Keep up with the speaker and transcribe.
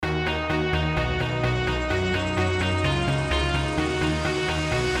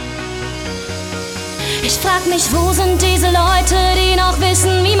Ich frag mich, wo sind diese Leute, die noch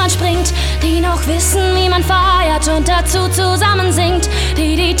wissen, wie man springt, die noch wissen, wie man feiert und dazu zusammen singt,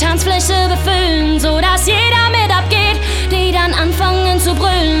 die die Tanzfläche befüllen, so dass jeder mit abgeht, die dann anfangen zu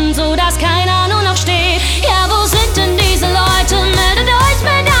brüllen, so dass keiner nur noch steht. Ja, wo sind denn diese Leute? Meldet euch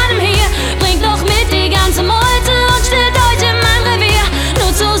mit einem hier, bringt doch mit die ganze Meute und stellt euch in mein Revier.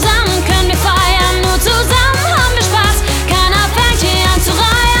 Nur zusammen können wir feiern, nur zusammen haben wir Spaß. Keiner fängt hier an zu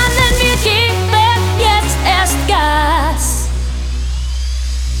reiern, denn wir geben jetzt erst Gas.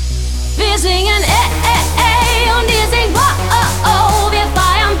 Wir singen und ihr singt oh. Wir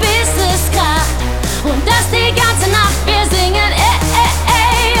feiern bis es kracht und das die ganze Nacht. Wir singen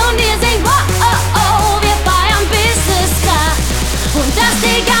und ihr singt oh. Wir feiern bis es kracht und das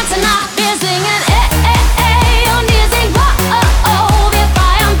die ganze Nacht. Wir singen und ihr singt oh. Wir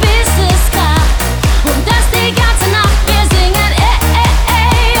feiern bis es kracht und das die ganze Nacht. Wir singen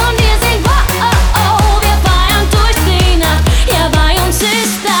und ihr singt oh. Wir feiern durch die Nacht. Ja, bei uns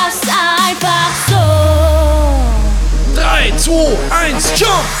ist das einfach so. 3, 2, 1, jump!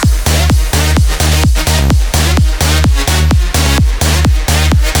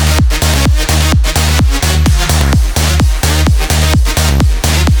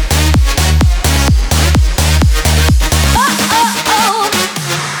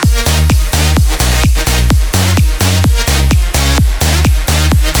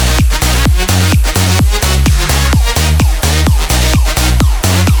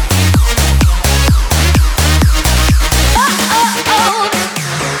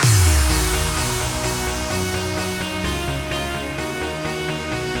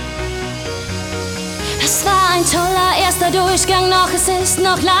 Es war ein toller erster Durchgang, doch es ist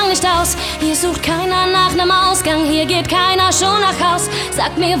noch lang nicht aus. Hier sucht keiner nach nem Ausgang, hier geht keiner schon nach Haus.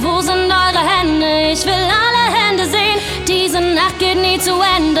 Sagt mir, wo sind eure Hände? Ich will alle Hände sehen. Diese Nacht geht nie zu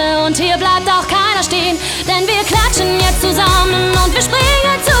Ende und hier bleibt auch keiner stehen. Denn wir klatschen jetzt zusammen und wir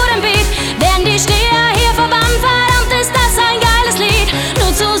springen zu dem Beat. Werden die